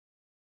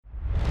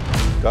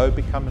Go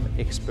become an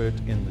expert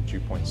in the Dew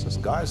Point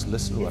system. Guys,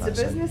 listen to what I It's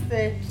a say. business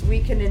that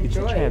we can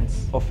enjoy. It's a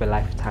chance of a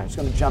lifetime. Just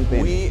going to jump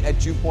in. We at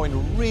Dew Point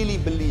really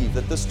believe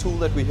that this tool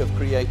that we have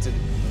created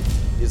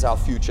is our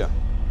future.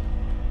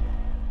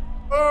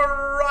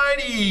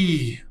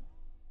 Alrighty.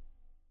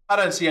 I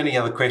don't see any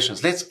other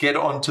questions. Let's get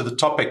on to the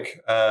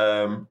topic.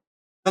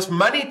 This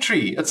money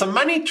tree. It's a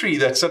money tree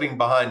that's sitting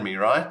behind me,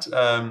 right?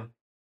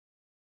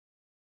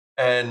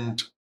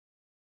 And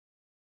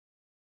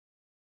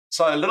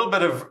so a little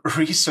bit of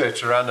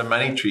research around a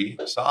money tree.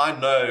 So I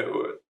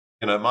know,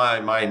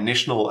 my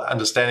initial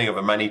understanding of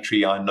a money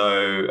tree, I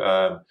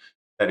know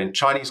that in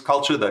Chinese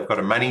culture, they've got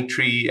a money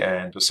tree,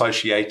 and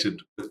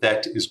associated with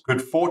that is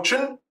good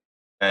fortune.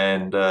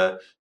 And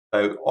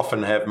they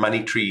often have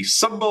money tree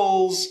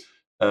symbols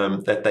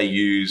that they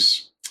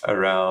use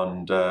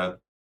around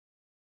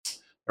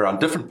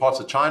different parts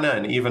of China,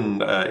 and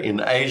even in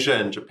Asia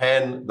and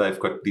Japan, they've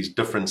got these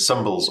different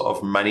symbols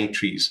of money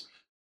trees.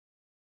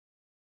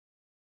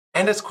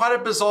 And it's quite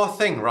a bizarre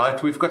thing,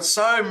 right? We've got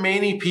so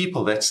many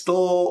people that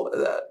still,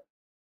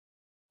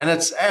 and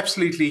it's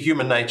absolutely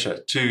human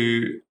nature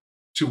to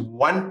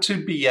want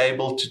to be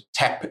able to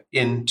tap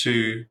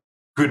into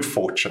good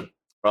fortune,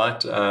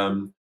 right?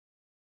 And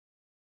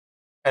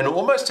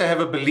almost to have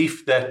a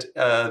belief that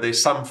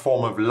there's some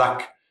form of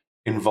luck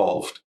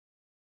involved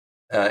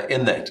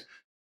in that.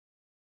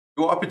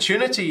 Your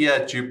opportunity here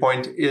at Dew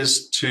Point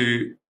is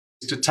to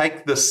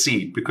take the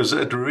seed, because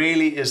it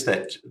really is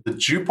that. The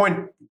Dew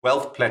Point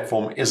Wealth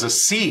Platform is a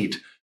seed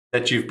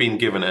that you've been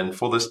given. And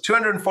for this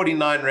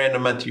 249 Rand a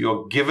month,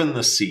 you're given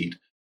the seed.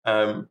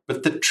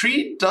 But the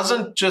tree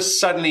doesn't just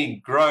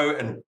suddenly grow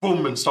and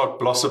boom and start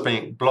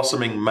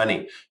blossoming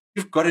money.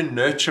 You've got to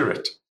nurture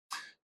it.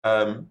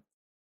 And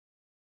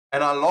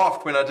I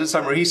laughed when I did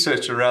some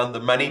research around the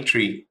money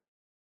tree.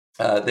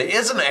 There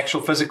is an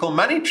actual physical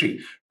money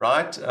tree,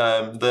 right?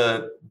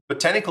 The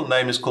botanical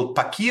name is called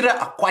Pachira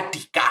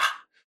aquatica.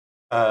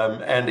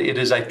 And it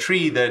is a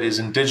tree that is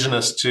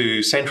indigenous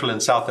to Central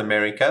and South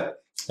America.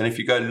 And if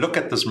you go look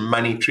at this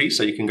money tree,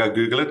 so you can go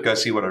Google it, go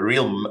see what a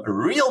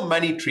real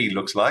money tree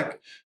looks like,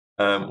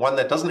 one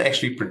that doesn't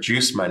actually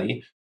produce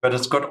money, but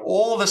it's got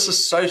all this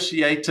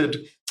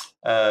associated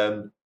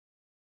kind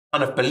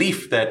of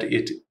belief that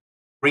it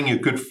bring you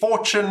good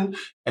fortune.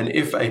 And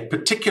if a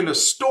particular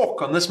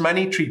stalk on this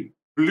money tree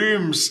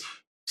blooms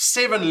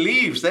 7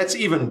 leaves, that's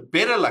even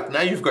better luck.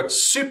 Now you've got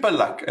super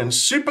luck and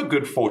super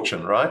good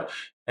fortune, right?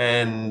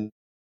 And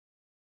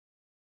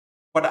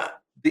what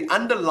the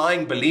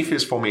underlying belief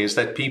is for me is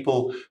that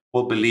people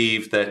will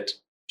believe that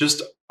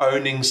just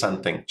owning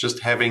something,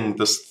 just having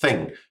this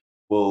thing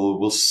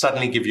will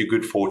suddenly give you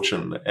good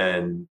fortune,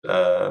 and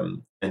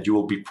you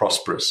will be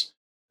prosperous.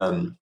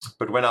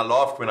 But when I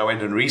laughed, when I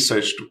went and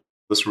researched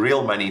this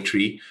real money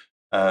tree,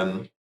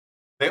 there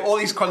are all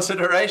these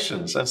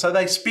considerations. And so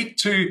they speak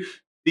to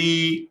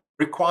the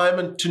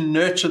requirement to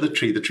nurture the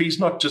tree. The tree's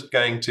not just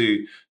going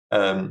to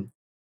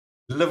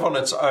live on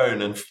its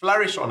own and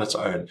flourish on its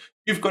own.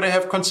 You've got to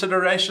have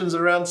considerations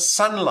around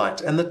sunlight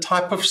and the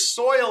type of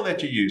soil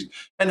that you use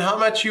and how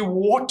much you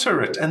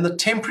water it and the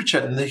temperature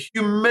and the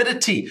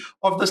humidity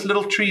of this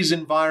little tree's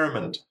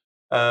environment.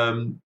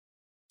 And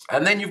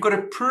then you've got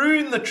to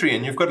prune the tree,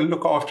 and you've got to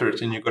look after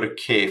it, and you've got to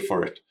care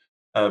for it.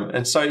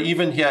 And so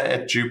even here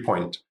at Dew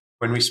Point,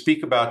 when we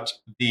speak about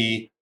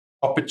the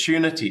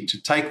opportunity to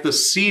take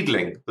this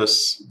seedling,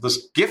 this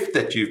gift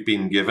that you've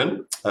been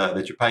given,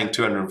 that you're paying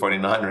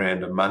 249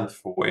 Rand a month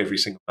for every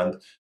single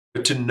month,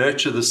 but to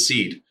nurture the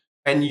seed.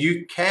 And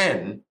you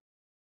can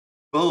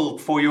build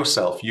for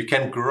yourself, you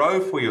can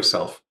grow for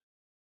yourself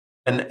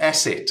an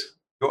asset,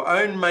 your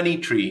own money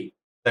tree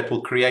that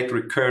will create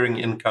recurring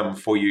income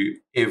for you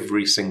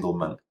every single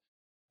month.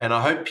 And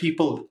I hope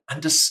people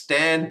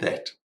understand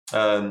that.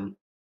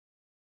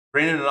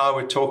 Brendan and I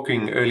were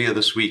talking earlier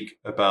this week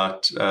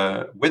about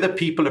whether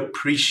people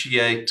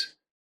appreciate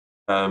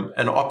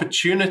an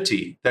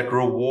opportunity that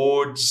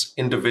rewards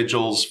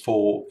individuals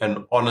for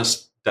an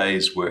honest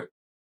day's work.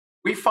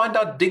 We find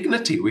our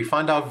dignity, we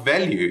find our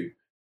value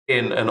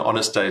in an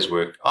honest day's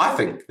work. I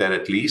think that,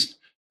 at least.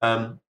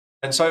 And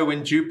so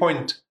when Dew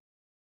Point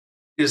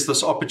is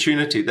this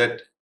opportunity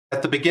that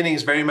at the beginning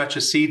is very much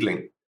a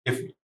seedling,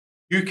 if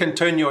you can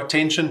turn your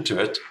attention to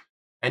it,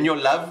 and your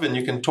love, and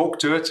you can talk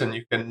to it, and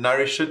you can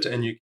nourish it,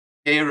 and you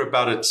care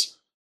about its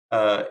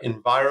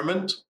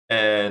environment,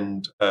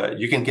 and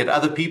you can get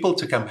other people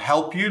to come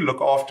help you look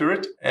after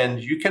it,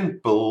 and you can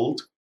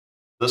build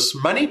this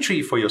money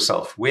tree for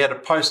yourself. We had a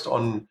post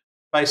on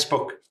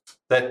Facebook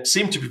that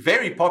seemed to be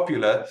very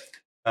popular,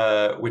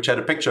 which had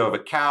a picture of a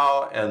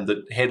cow, and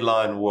the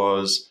headline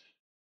was,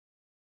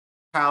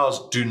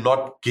 "Cows do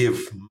not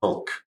give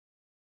milk."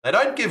 They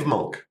don't give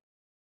milk.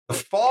 The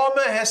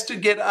farmer has to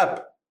get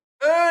up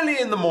early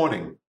in the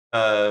morning.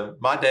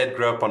 My dad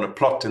grew up on a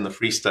plot in the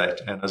Free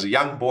State, and as a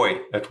young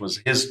boy, it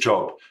was his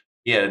job.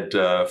 He had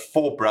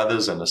 4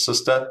 brothers and a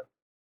sister,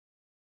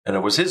 and it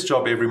was his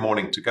job every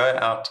morning to go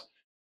out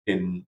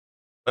in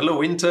the middle of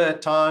winter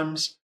at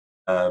times,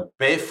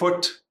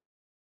 barefoot,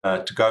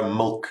 to go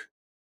milk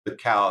the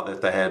cow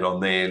that they had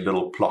on their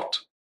little plot.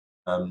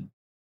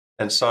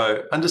 And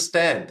so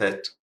understand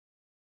that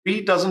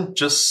tree doesn't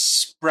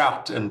just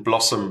sprout and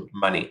blossom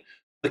money.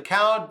 The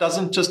cow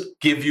doesn't just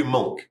give you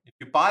milk. If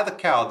you buy the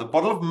cow, the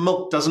bottle of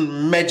milk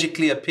doesn't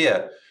magically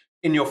appear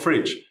in your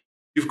fridge.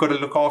 You've got to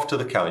look after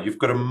the cow. You've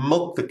got to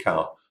milk the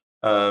cow.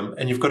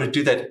 And you've got to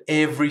do that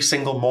every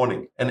single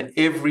morning and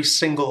every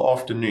single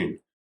afternoon.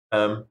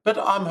 But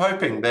I'm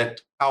hoping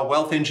that our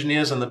wealth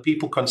engineers and the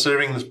people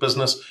considering this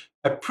business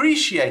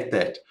appreciate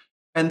that,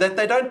 and that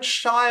they don't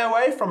shy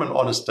away from an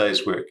honest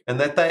day's work, and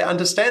that they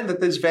understand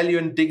that there's value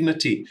and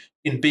dignity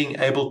in being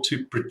able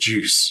to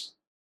produce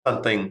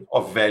something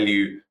of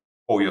value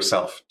for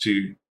yourself,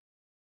 to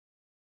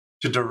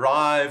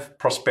derive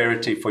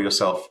prosperity for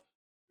yourself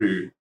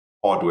through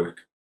hard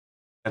work.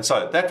 And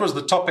so that was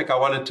the topic I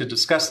wanted to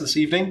discuss this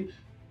evening.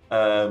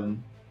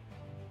 And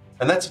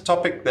that's a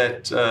topic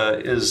that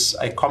is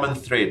a common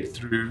thread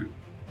through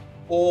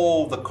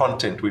all the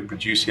content we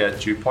produce here at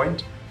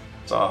DewPoint.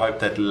 So I hope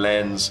that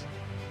lands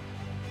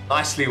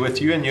nicely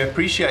with you and you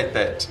appreciate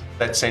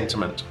that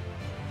sentiment.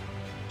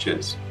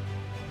 Cheers.